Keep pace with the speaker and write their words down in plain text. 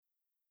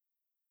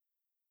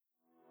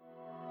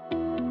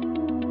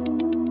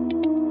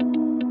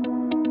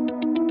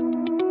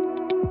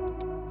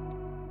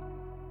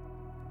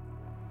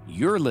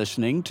You're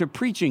listening to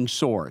Preaching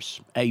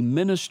Source, a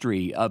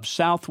ministry of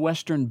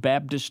Southwestern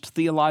Baptist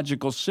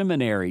Theological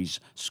Seminary's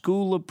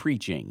School of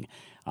Preaching.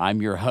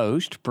 I'm your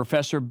host,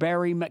 Professor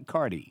Barry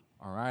McCarty.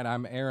 All right,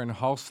 I'm Aaron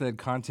Halstead,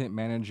 content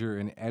manager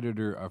and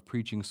editor of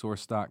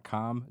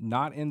PreachingSource.com.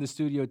 Not in the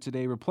studio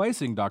today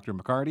replacing Dr.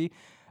 McCarty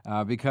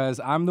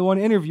because I'm the one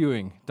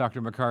interviewing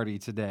Dr. McCarty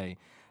today.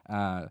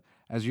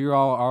 As you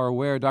all are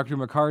aware, Dr.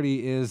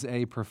 McCarty is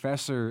a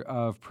professor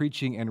of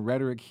preaching and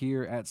rhetoric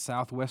here at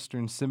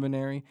Southwestern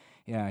Seminary.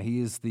 Yeah, he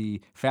is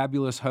the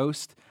fabulous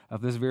host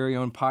of this very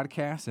own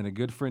podcast and a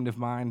good friend of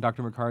mine.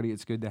 Dr. McCarty,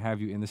 it's good to have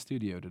you in the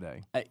studio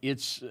today.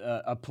 It's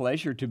a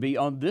pleasure to be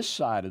on this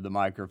side of the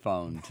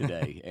microphone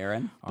today,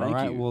 Aaron. Thank All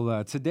right, you.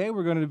 well, today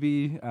we're going to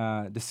be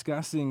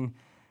discussing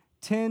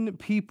 10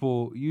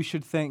 people you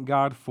should thank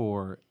God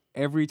for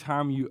every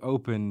time you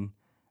open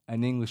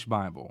an English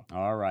Bible.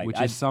 All right.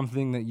 Which is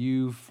something that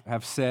you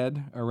have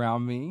said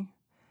around me.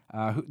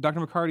 Dr.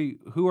 McCarty,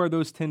 who are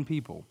those 10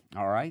 people?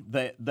 All right.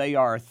 They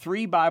are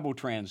 3 Bible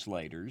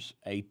translators,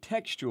 a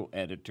textual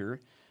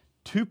editor,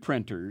 2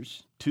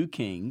 printers, 2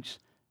 kings,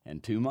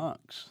 and 2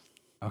 monks.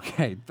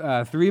 Okay,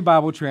 3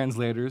 Bible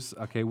translators.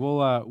 Okay,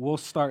 we'll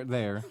start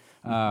there.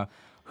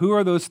 Who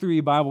are those 3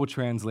 Bible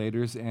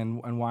translators,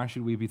 and why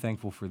should we be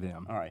thankful for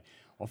them? All right.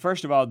 Well,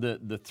 first of all,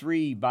 the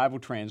 3 Bible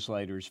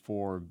translators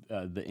for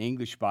the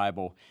English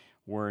Bible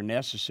were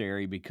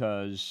necessary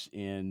because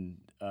in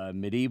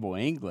medieval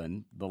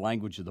England, the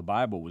language of the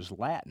Bible was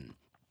Latin,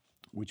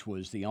 which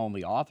was the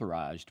only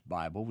authorized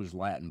Bible, was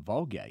Latin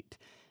Vulgate.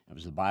 It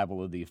was the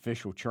Bible of the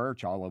official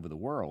church all over the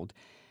world.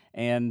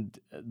 And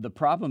the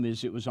problem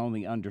is it was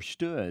only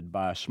understood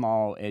by a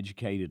small,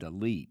 educated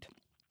elite.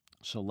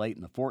 So late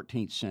in the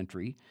 14th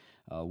century,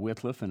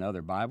 Wycliffe and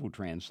other Bible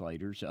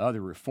translators,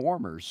 other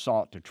reformers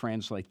sought to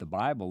translate the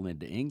Bible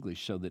into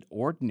English so that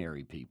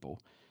ordinary people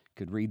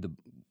could read the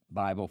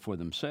Bible for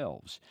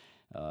themselves.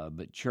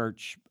 But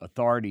church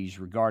authorities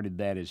regarded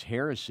that as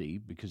heresy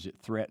because it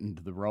threatened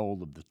the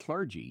role of the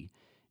clergy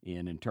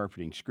in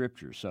interpreting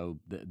Scripture. So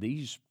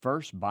these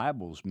first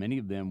Bibles, many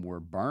of them were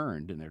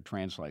burned and their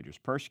translators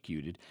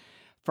persecuted.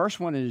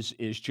 First one is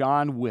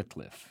John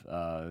Wycliffe.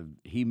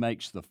 He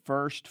makes the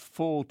first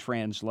full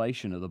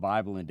translation of the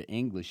Bible into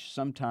English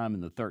sometime in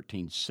the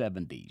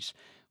 1370s.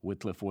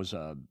 Wycliffe was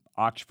an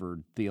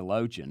Oxford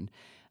theologian,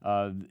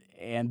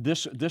 and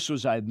this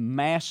was a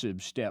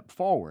massive step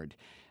forward.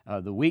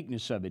 The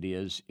weakness of it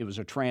is it was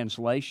a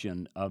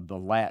translation of the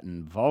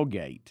Latin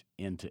Vulgate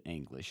into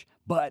English,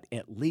 but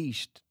at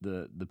least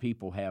the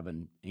people have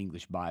an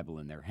English Bible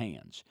in their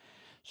hands.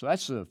 So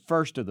that's the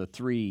first of the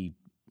 3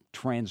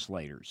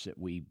 translators that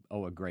we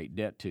owe a great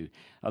debt to.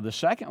 The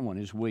second one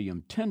is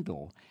William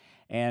Tyndale,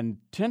 and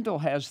Tyndale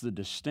has the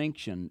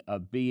distinction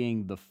of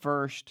being the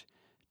first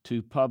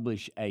to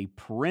publish a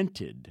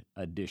printed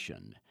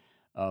edition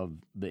of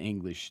the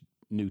English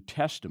New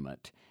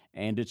Testament,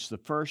 and it's the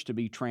first to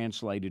be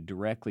translated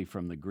directly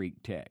from the Greek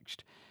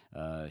text.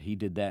 He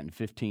did that in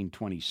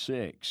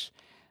 1526,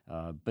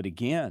 but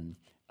again,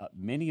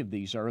 many of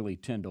these early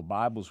Tyndale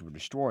Bibles were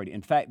destroyed.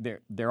 In fact,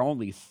 there are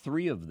only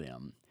 3 of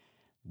them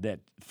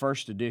that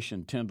first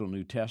edition Tyndale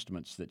New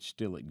Testaments that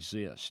still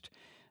exist.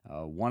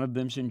 One of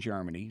them's in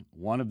Germany.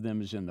 One of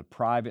them is in the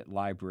private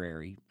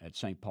library at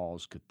St.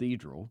 Paul's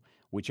Cathedral,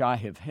 which I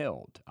have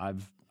held.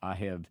 I've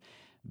had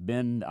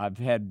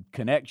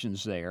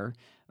connections there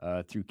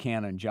through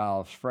Canon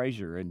Giles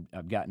Fraser, and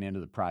I've gotten into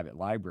the private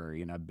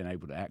library, and I've been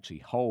able to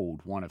actually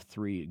hold one of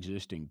 3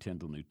 existing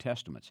Tyndale New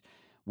Testaments,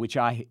 which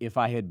if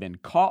I had been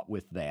caught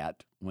with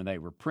that when they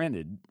were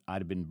printed,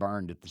 I'd have been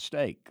burned at the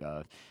stake,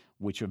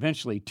 which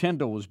eventually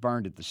Tyndale was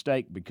burned at the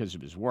stake because of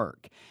his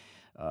work.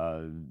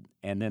 And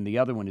then the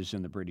other one is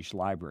in the British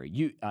Library.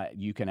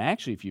 You can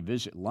actually, if you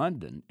visit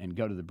London and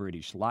go to the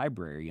British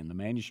Library in the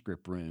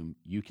manuscript room,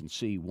 you can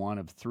see one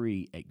of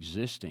 3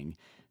 existing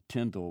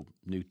Tyndale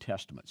New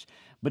Testaments.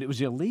 But it was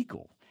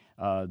illegal.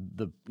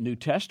 The New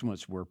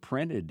Testaments were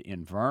printed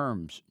in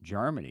Worms,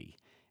 Germany,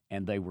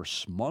 and they were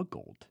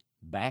smuggled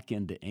back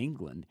into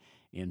England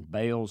in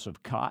bales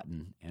of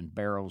cotton and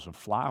barrels of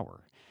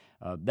flour.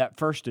 That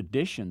first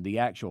edition, the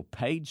actual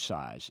page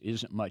size,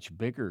 isn't much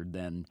bigger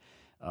than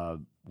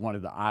one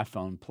of the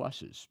iPhone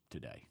Pluses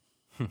today.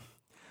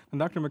 And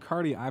Dr.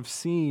 McCarty, I've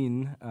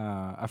seen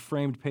a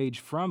framed page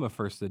from a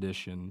first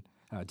edition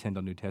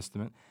Tyndale New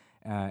Testament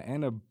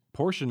and a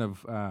portion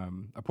of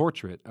a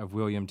portrait of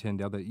William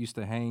Tyndale that used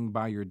to hang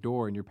by your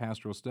door in your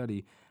pastoral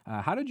study.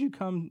 How did you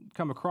come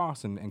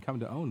across and come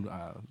to own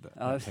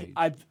that page?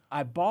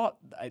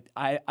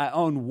 I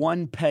own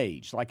one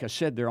page. Like I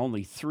said, there are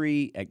only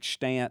 3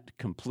 extant,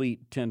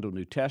 complete Tyndale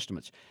New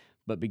Testaments.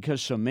 But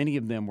because so many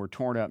of them were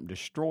torn up and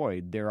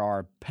destroyed, there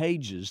are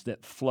pages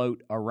that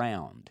float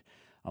around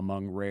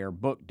among rare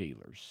book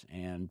dealers.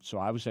 And so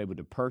I was able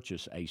to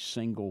purchase a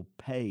single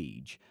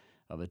page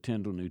of a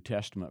Tyndale New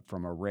Testament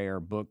from a rare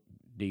book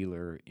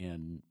dealer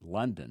in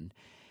London.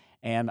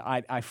 And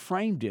I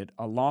framed it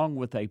along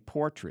with a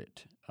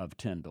portrait of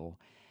Tyndale.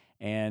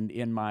 And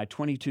in my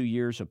 22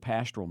 years of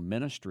pastoral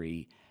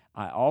ministry,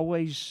 I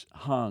always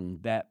hung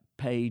that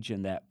page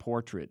and that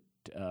portrait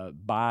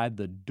by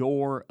the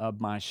door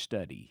of my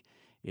study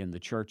in the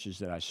churches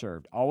that I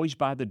served, always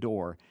by the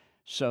door,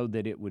 so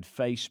that it would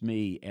face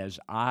me as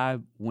I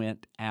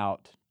went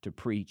out to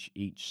preach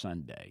each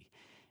Sunday.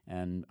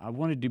 And I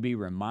wanted to be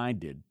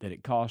reminded that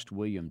it cost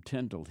William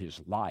Tyndale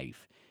his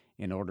life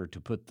in order to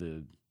put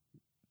the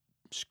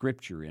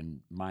Scripture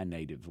in my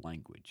native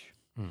language.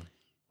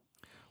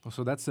 Well,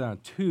 so that's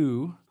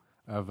two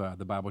of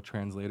the Bible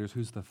translators.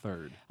 Who's the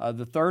third?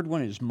 The third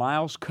one is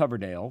Miles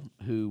Coverdale,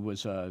 who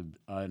was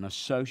an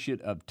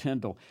associate of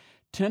Tyndale.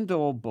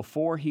 Tyndale,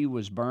 before he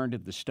was burned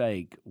at the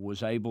stake,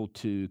 was able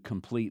to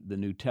complete the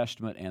New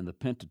Testament and the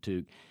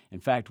Pentateuch. In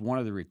fact, one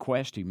of the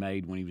requests he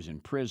made when he was in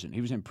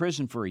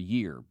prison for a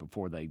year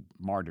before they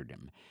martyred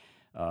him.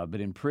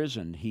 But in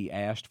prison, he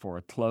asked for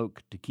a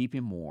cloak to keep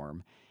him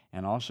warm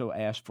and also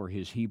asked for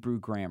his Hebrew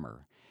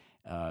grammar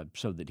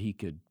so that he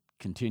could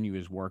continue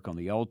his work on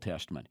the Old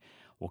Testament.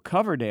 Well,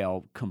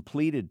 Coverdale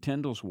completed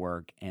Tyndale's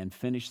work and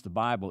finished the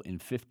Bible in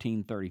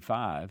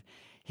 1535.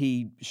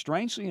 He,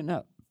 strangely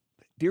enough,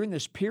 during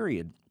this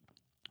period,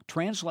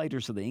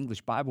 translators of the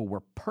English Bible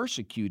were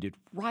persecuted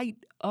right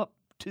up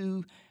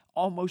to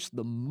almost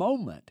the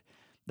moment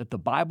that the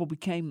Bible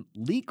became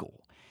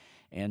legal.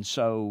 And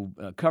so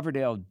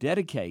Coverdale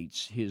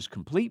dedicates his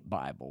complete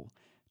Bible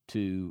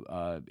to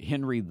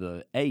Henry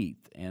VIII,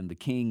 and the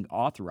king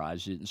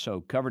authorized it, and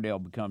so Coverdale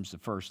becomes the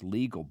first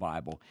legal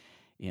Bible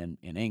in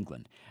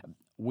England.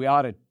 We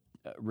ought to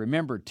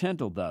remember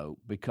Tyndale, though,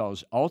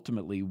 because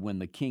ultimately when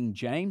the King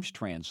James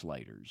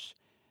translators,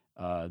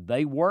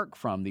 they work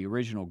from the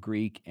original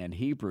Greek and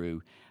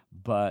Hebrew,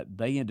 but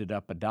they ended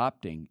up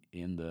adopting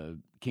in the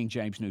King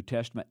James New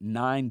Testament,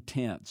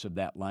 9/10 of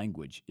that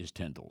language is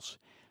Tyndale's.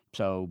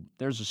 So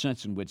there's a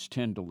sense in which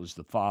Tyndale is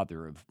the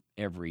father of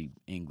every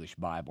English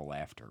Bible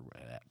after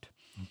that.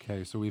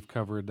 Okay, so we've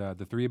covered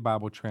the three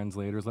Bible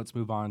translators. Let's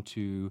move on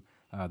to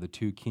the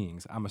two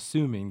kings. I'm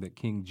assuming that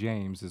King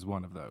James is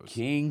one of those.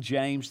 King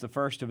James, the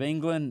first of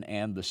England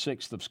and the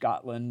sixth of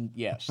Scotland,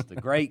 yes. The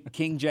great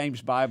King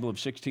James Bible of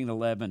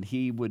 1611,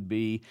 he would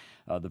be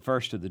the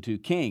first of the two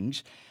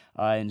kings.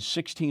 In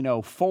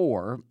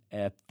 1604,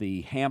 at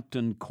the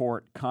Hampton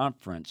Court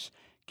Conference,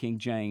 King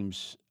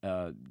James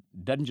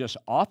doesn't just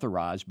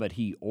authorize, but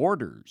he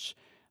orders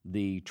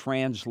the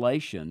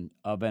translation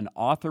of an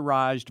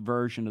authorized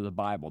version of the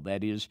Bible.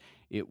 That is,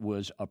 it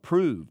was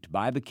approved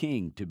by the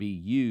king to be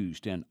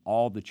used in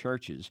all the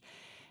churches.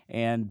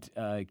 And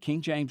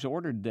King James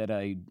ordered that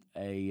a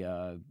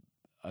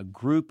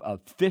group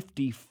of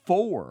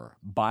 54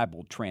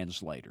 Bible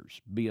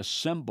translators be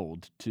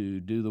assembled to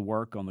do the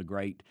work on the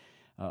great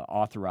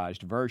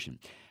authorized version.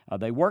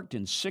 They worked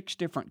in 6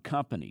 different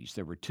companies.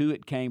 There were 2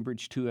 at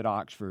Cambridge, 2 at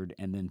Oxford,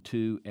 and then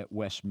 2 at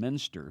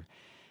Westminster.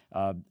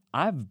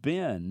 I've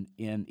been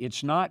in,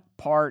 it's not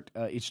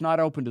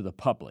open to the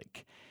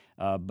public,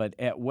 but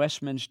at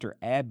Westminster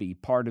Abbey,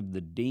 part of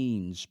the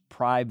dean's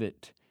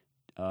private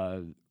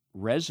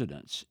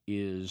residence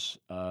is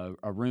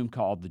a room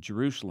called the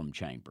Jerusalem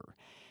Chamber.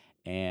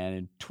 And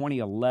in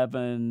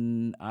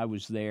 2011, I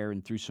was there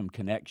and through some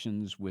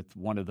connections with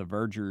one of the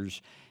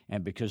vergers,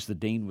 and because the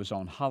dean was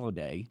on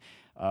holiday,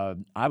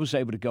 I was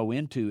able to go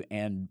into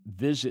and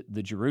visit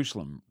the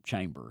Jerusalem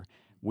Chamber,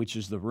 which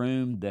is the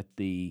room that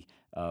the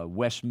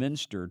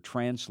Westminster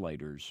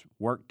translators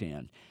worked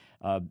in.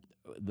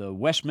 The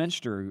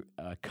Westminster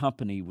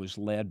company was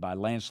led by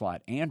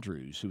Lancelot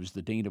Andrewes, who was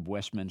the dean of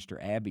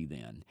Westminster Abbey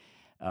then.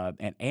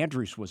 And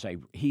Andrewes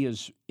he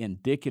is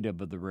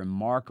indicative of the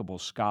remarkable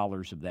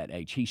scholars of that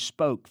age. He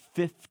spoke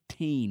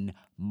 15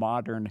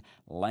 modern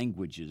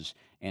languages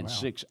and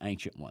 6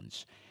 ancient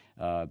ones.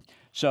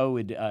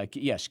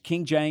 Yes,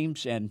 King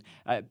James, and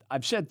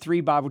I've said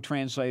 3 Bible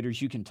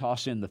translators. You can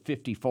toss in the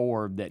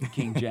 54 that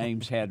King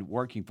James had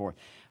working for.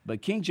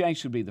 But King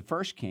James would be the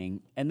first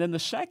king. And then the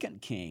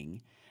second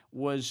king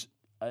was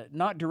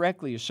not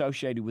directly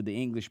associated with the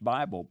English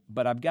Bible,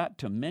 but I've got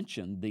to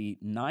mention the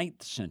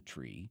 9th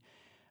century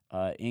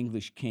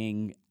English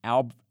king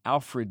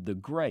Alfred the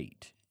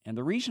Great. And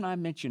the reason I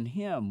mention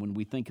him when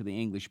we think of the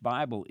English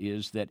Bible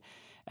is that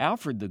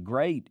Alfred the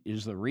Great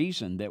is the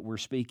reason that we're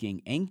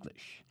speaking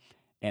English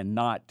and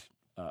not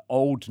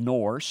Old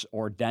Norse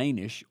or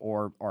Danish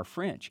or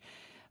French.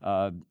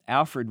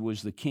 Alfred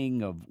was the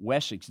king of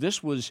Wessex.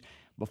 This was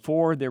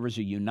before there was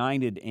a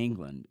united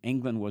England.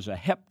 England was a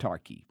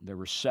heptarchy. There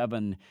were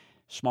 7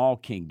 small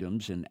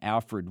kingdoms, and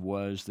Alfred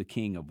was the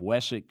king of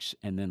Wessex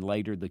and then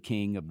later the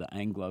king of the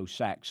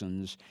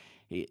Anglo-Saxons.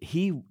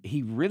 He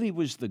really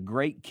was the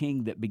great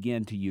king that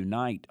began to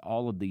unite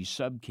all of these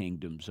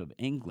sub-kingdoms of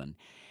England.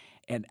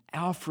 And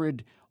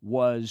Alfred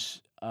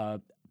was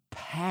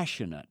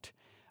passionate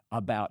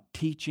about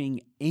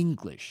teaching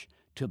English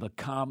to the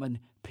common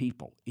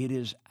people. It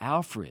is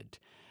Alfred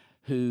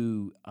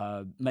who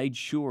made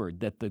sure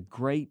that the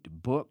great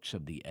books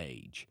of the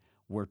age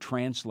were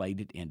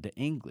translated into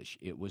English.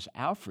 It was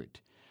Alfred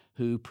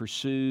who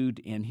pursued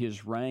in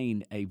his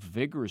reign a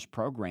vigorous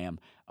program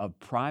of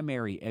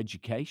primary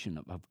education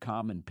of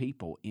common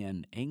people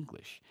in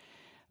English.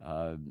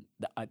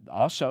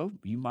 Also,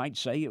 you might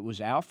say it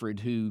was Alfred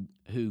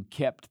who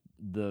kept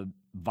the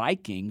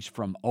Vikings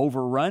from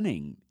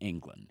overrunning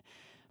England.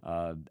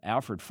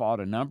 Alfred fought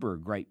a number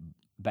of great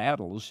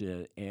battles,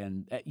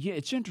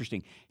 it's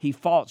interesting. He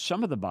fought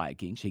some of the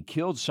Vikings, he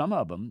killed some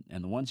of them,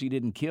 and the ones he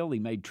didn't kill, he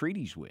made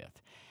treaties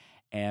with.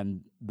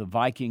 And the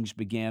Vikings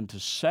began to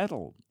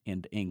settle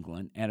into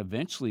England and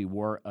eventually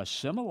were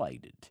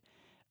assimilated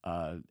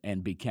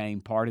and became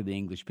part of the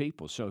English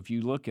people. So if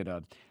you look at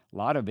a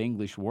lot of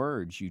English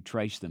words, you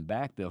trace them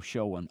back, they'll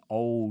show an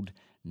Old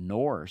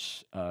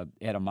Norse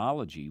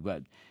etymology,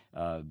 but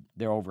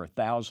there are over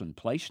 1,000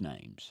 place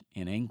names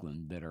in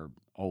England that are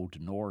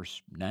Old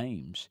Norse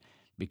names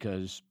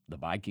because the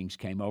Vikings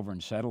came over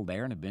and settled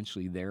there, and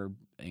eventually they're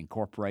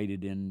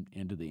incorporated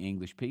into the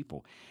English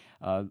people.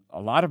 A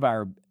lot of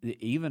our,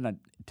 even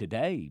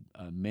today,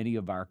 many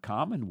of our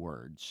common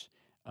words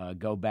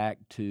go back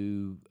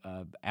to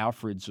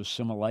Alfred's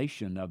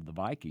assimilation of the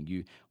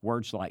Viking.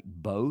 Words like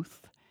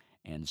both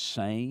and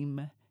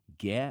same,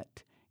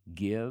 get,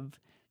 give.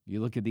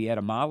 You look at the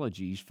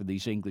etymologies for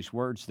these English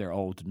words, they're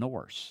Old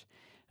Norse.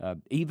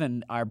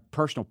 Even our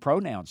personal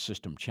pronoun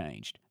system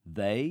changed.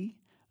 They,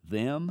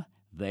 them,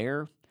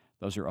 their,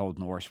 those are Old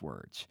Norse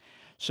words.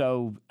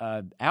 So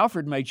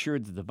Alfred made sure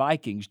that the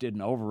Vikings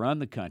didn't overrun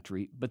the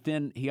country, but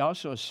then he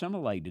also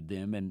assimilated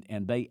them,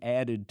 and they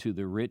added to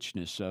the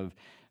richness of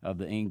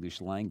the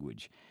English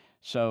language.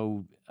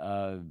 So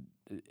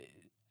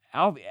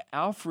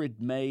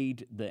Alfred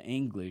made the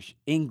English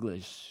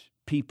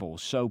people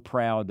so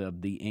proud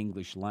of the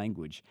English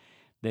language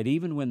that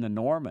even when the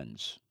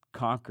Normans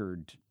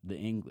conquered the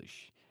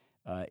English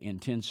in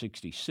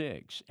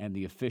 1066 and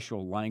the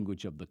official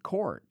language of the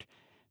court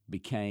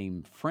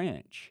became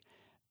French,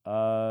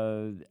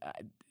 the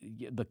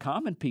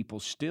common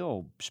people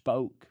still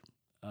spoke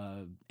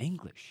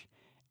English,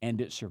 and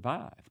it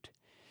survived.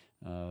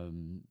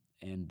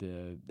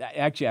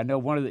 Actually, I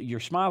know you're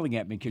smiling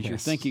at me because you're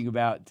thinking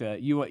about,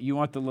 you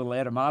want the little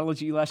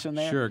etymology lesson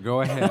there? Sure,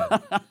 go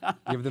ahead.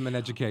 Give them an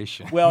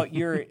education. Well,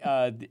 you're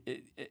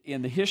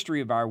in the history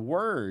of our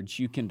words,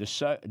 you can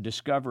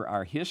discover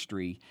our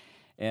history,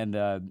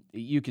 and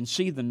you can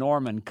see the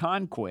Norman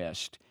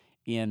conquest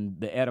in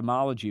the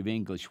etymology of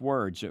English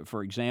words.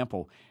 For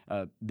example,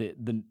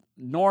 the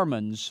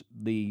Normans,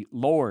 the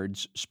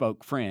lords,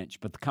 spoke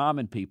French, but the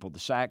common people, the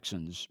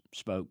Saxons,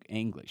 spoke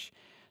English.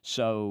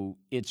 So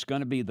it's going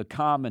to be the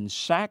common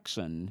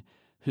Saxon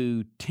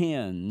who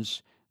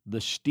tends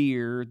the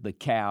steer, the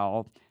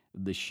cow,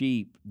 the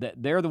sheep.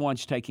 They're the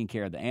ones taking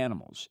care of the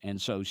animals. And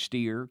so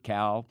steer,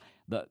 cow,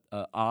 the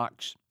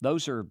ox,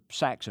 those are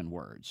Saxon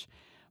words.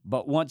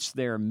 But once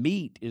their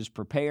meat is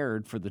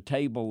prepared for the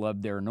table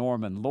of their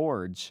Norman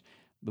lords,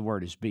 the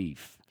word is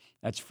beef.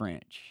 That's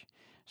French.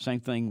 Same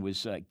thing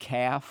with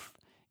calf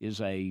is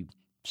a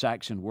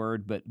Saxon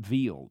word, but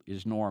veal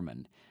is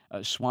Norman.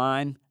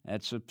 Swine,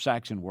 that's a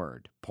Saxon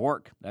word.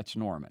 Pork, that's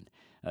Norman.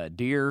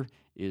 Deer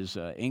is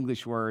an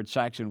English word,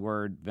 Saxon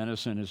word.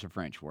 Venison is a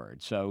French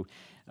word. So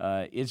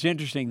it's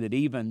interesting that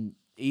even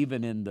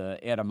in the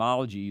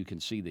etymology, you can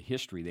see the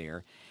history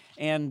there.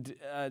 And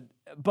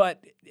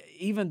but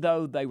even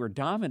though they were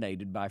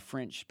dominated by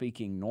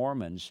French-speaking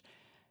Normans,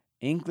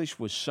 English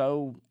was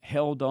so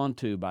held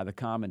onto by the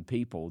common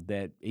people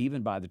that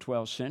even by the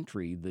 12th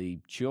century, the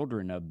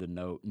children of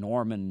the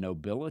Norman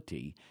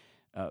nobility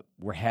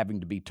were having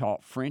to be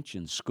taught French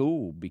in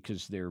school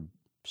because their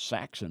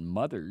Saxon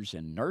mothers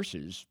and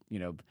nurses,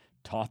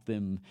 taught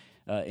them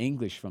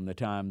English from the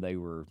time they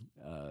were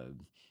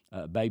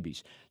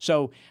babies.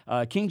 So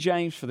King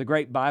James for the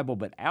Great Bible,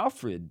 but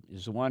Alfred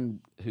is the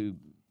one who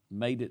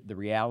made it the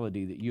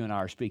reality that you and I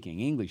are speaking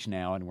English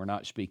now, and we're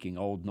not speaking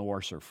Old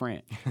Norse or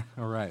French.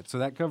 All right. So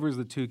that covers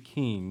the two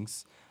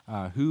kings.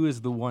 Who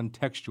is the one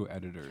textual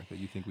editor that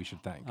you think we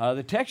should thank?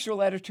 The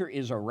textual editor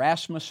is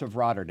Erasmus of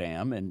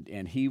Rotterdam,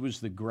 and he was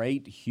the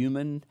great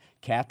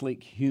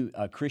Catholic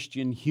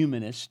Christian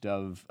humanist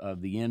of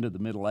the end of the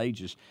Middle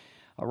Ages.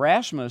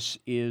 Erasmus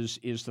is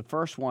the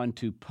first one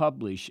to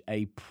publish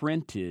a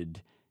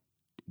printed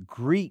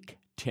Greek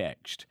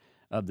text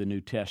of the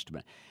New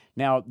Testament.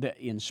 Now,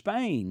 in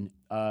Spain,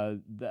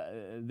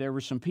 there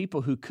were some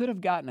people who could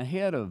have gotten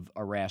ahead of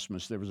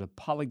Erasmus. There was a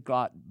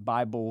polyglot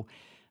Bible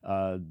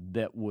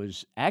that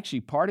was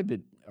actually part of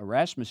it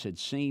Erasmus had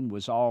seen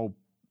was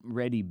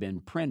already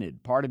been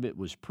printed. Part of it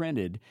was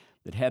printed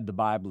that had the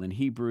Bible in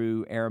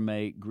Hebrew,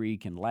 Aramaic,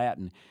 Greek, and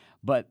Latin,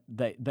 but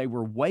they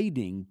were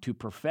waiting to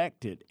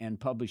perfect it and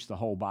publish the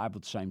whole Bible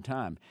at the same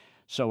time.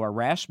 So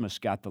Erasmus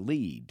got the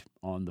lead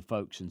on the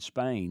folks in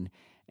Spain,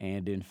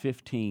 and in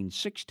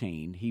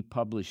 1516, he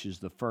publishes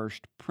the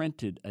first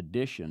printed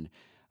edition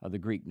of the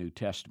Greek New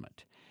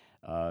Testament.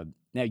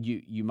 Now,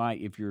 you might,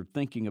 if you're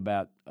thinking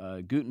about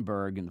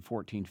Gutenberg in the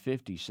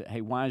 1450s, say,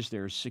 hey, why is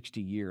there a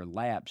 60-year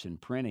lapse in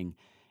printing?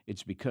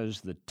 It's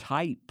because the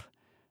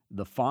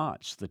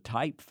fonts, the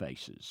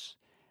typefaces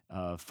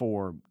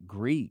for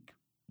Greek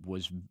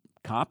was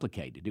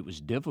complicated. It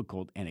was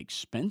difficult and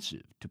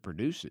expensive to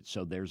produce it.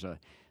 So there's a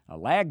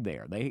lag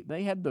there.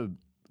 They had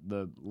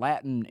the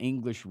Latin,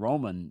 English,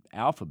 Roman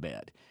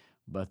alphabet,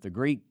 but the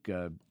Greek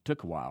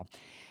took a while.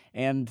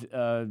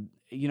 And,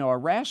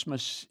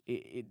 Erasmus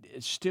it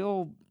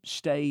still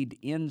stayed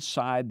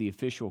inside the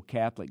official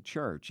Catholic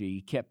Church.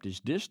 He kept his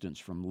distance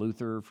from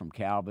Luther, from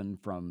Calvin,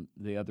 from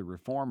the other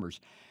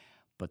reformers.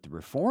 But the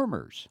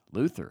reformers,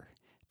 Luther,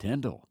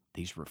 Tyndale,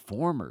 these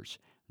reformers,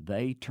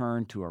 they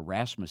turned to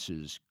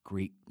Erasmus's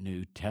Greek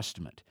New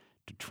Testament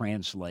to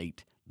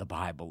translate the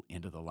Bible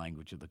into the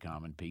language of the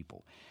common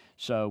people.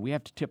 So we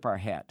have to tip our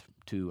hat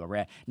to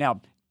Erasmus.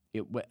 Now,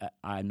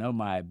 I know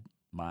my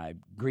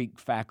Greek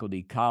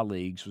faculty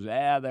colleagues was,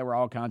 there were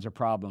all kinds of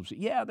problems.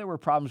 Yeah, there were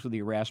problems with the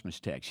Erasmus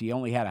text. He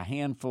only had a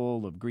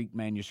handful of Greek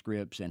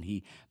manuscripts, and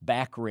he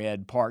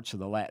backread parts of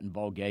the Latin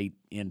Vulgate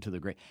into the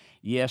Greek.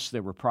 Yes,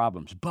 there were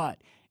problems,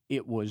 but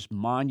it was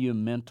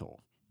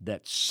monumental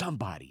that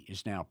somebody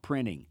is now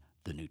printing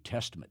the New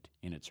Testament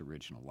in its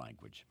original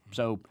language.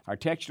 So our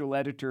textual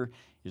editor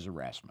is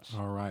Erasmus.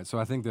 All right. So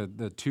I think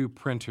the two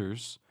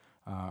printers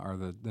are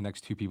the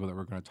next two people that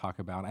we're going to talk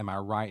about. Am I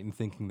right in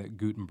thinking that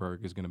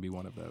Gutenberg is going to be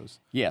one of those?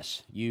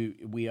 Yes.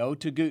 We owe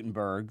to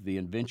Gutenberg the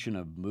invention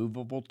of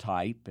movable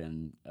type,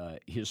 and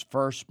his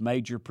first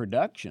major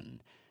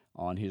production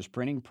on his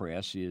printing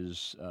press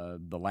is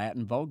the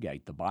Latin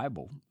Vulgate, the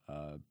Bible,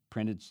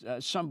 printed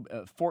some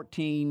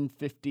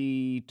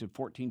 1450 to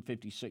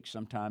 1456,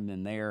 sometime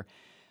in there.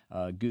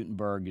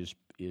 Gutenberg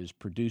is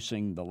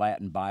producing the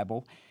Latin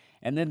Bible.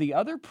 And then the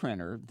other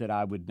printer that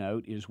I would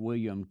note is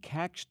William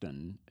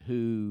Caxton,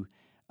 who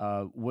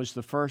was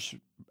the first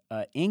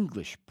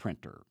English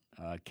printer.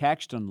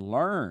 Caxton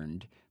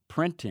learned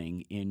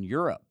printing in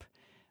Europe,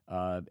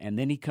 and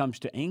then he comes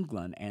to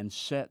England and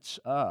sets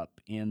up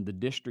in the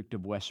District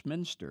of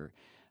Westminster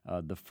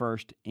the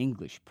first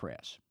English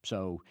press.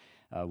 So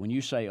when you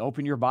say,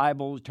 open your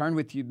Bibles, turn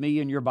with me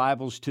in your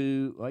Bibles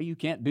to, well, you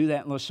can't do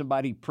that unless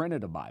somebody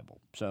printed a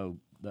Bible. So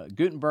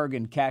Gutenberg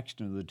and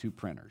Caxton are the two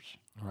printers.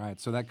 All right,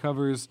 so that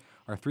covers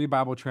our 3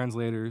 Bible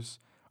translators,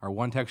 our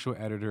 1 textual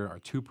editor, our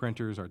 2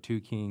 printers, our 2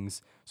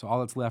 kings. So all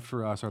that's left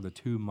for us are the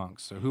 2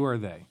 monks. So who are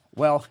they?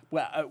 Well,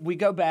 we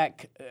go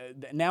back,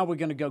 now we're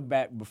going to go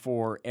back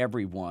before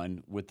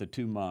everyone with the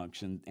 2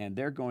 monks, and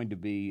they're going to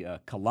be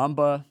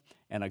Columba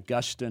and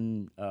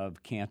Augustine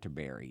of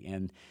Canterbury.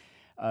 And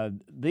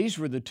these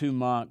were the 2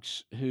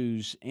 monks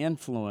whose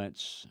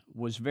influence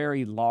was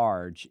very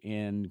large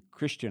in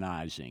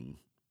Christianizing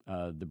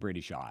the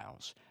British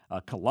Isles.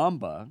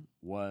 Columba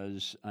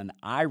was an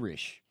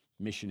Irish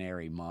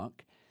missionary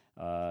monk.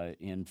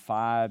 In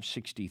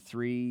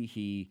 563,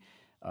 he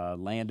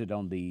landed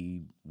on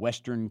the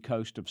western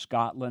coast of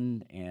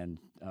Scotland and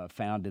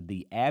founded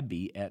the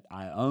Abbey at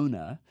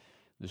Iona.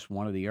 This is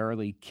one of the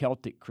early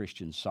Celtic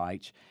Christian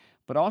sites.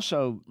 But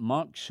also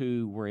monks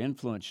who were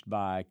influenced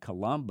by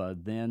Columba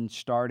then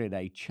started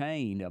a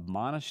chain of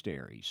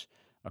monasteries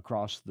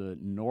across the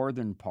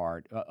northern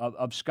part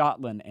of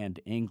Scotland and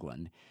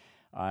England.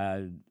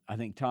 I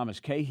think Thomas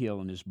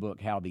Cahill in his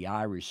book, How the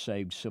Irish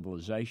Saved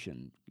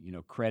Civilization,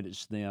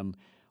 credits them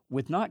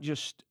with not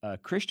just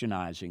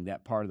Christianizing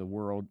that part of the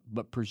world,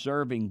 but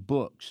preserving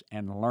books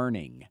and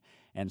learning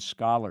and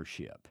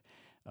scholarship,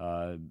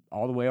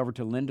 all the way over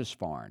to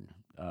Lindisfarne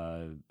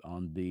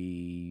on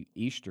the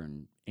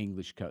eastern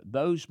English coast.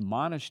 Those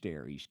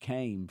monasteries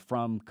came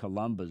from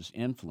Columba's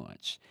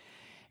influence.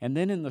 And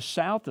then in the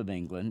south of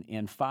England,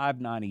 in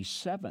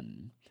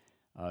 597,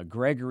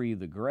 Gregory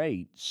the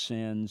Great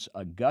sends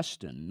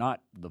Augustine,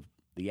 not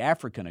the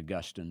African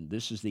Augustine,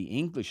 this is the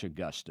English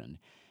Augustine,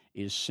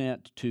 is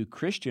sent to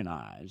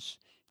Christianize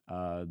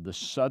the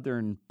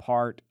southern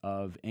part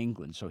of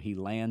England. So he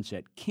lands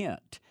at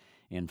Kent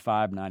in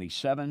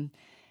 597,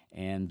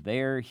 and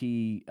there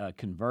he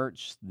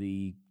converts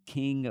the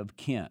King of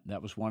Kent.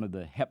 That was one of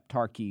the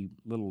heptarchy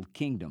little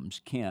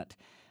kingdoms, Kent.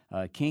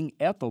 King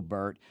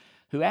Ethelbert,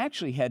 who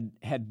actually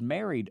had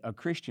married a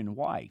Christian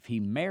wife. He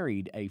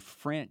married a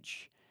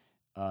French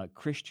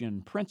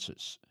Christian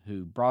princess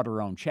who brought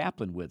her own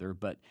chaplain with her.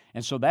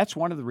 And so that's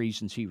one of the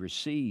reasons he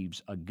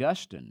receives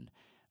Augustine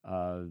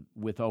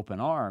with open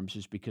arms,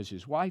 is because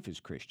his wife is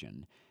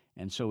Christian.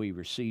 And so he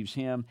receives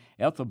him.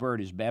 Ethelbert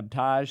is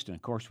baptized, and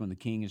of course, when the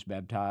king is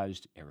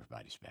baptized,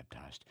 everybody's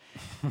baptized.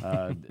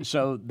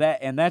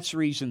 That's the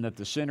reason that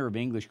the center of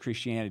English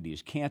Christianity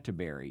is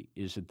Canterbury,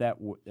 is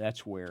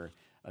that's where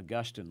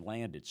Augustine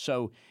landed.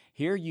 So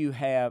here you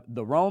have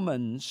the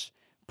Romans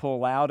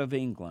pull out of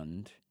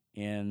England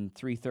in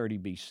 330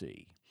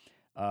 BC.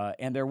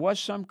 And there was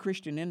some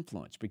Christian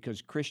influence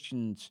because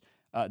Christians,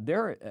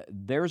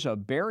 there's a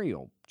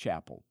burial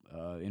chapel.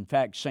 In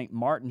fact, St.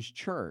 Martin's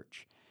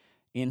Church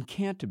in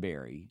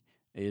Canterbury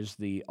is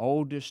the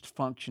oldest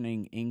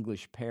functioning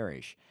English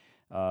parish.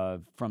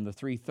 From the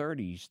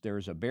 330s,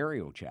 there's a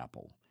burial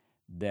chapel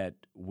that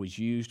was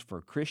used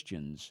for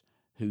Christians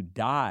who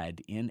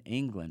died in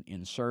England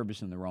in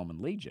service in the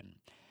Roman Legion.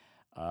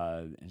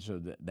 And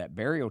so that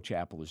burial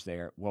chapel is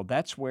there. Well,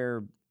 that's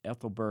where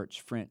Ethelbert's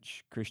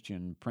French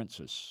Christian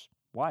princess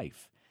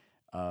wife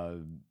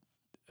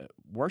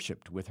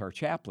worshipped with her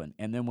chaplain.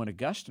 And then when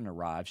Augustine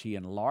arrives, he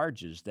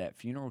enlarges that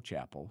funeral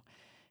chapel,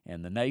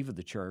 and the nave of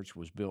the church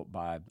was built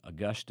by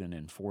Augustine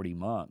and 40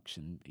 monks,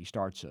 and he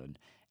starts an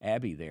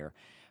abbey there.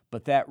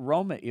 But that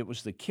it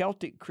was the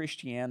Celtic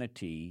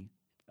Christianity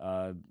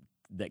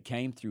that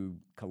came through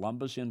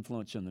Columba's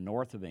influence in the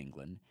north of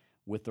England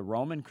with the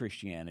Roman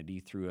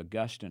Christianity through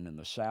Augustine in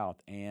the south,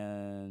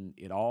 and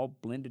it all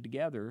blended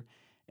together,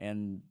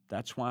 and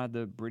that's why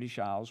the British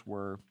Isles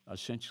were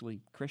essentially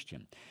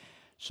Christian.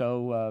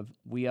 So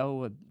we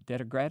owe a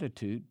debt of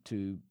gratitude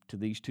to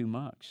these two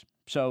monks.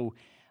 So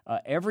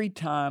every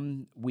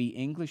time we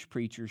English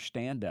preachers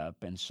stand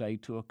up and say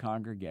to a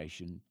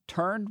congregation,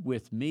 "Turn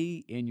with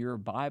me in your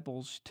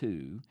Bibles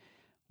to,"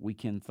 we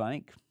can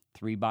thank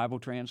 3 Bible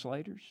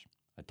translators,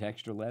 a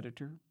textual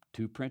editor,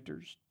 2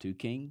 printers, 2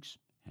 kings,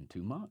 and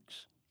 2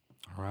 monks.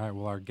 All right.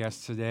 Well, our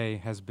guest today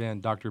has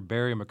been Dr.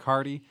 Barry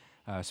McCarty,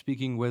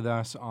 speaking with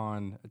us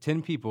on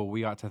 10 people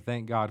we ought to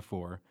thank God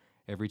for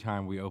every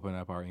time we open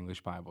up our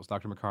English Bibles.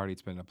 Dr. McCarty,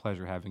 it's been a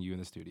pleasure having you in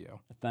the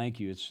studio. Thank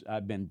you.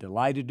 I've been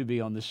delighted to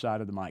be on this side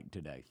of the mic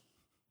today.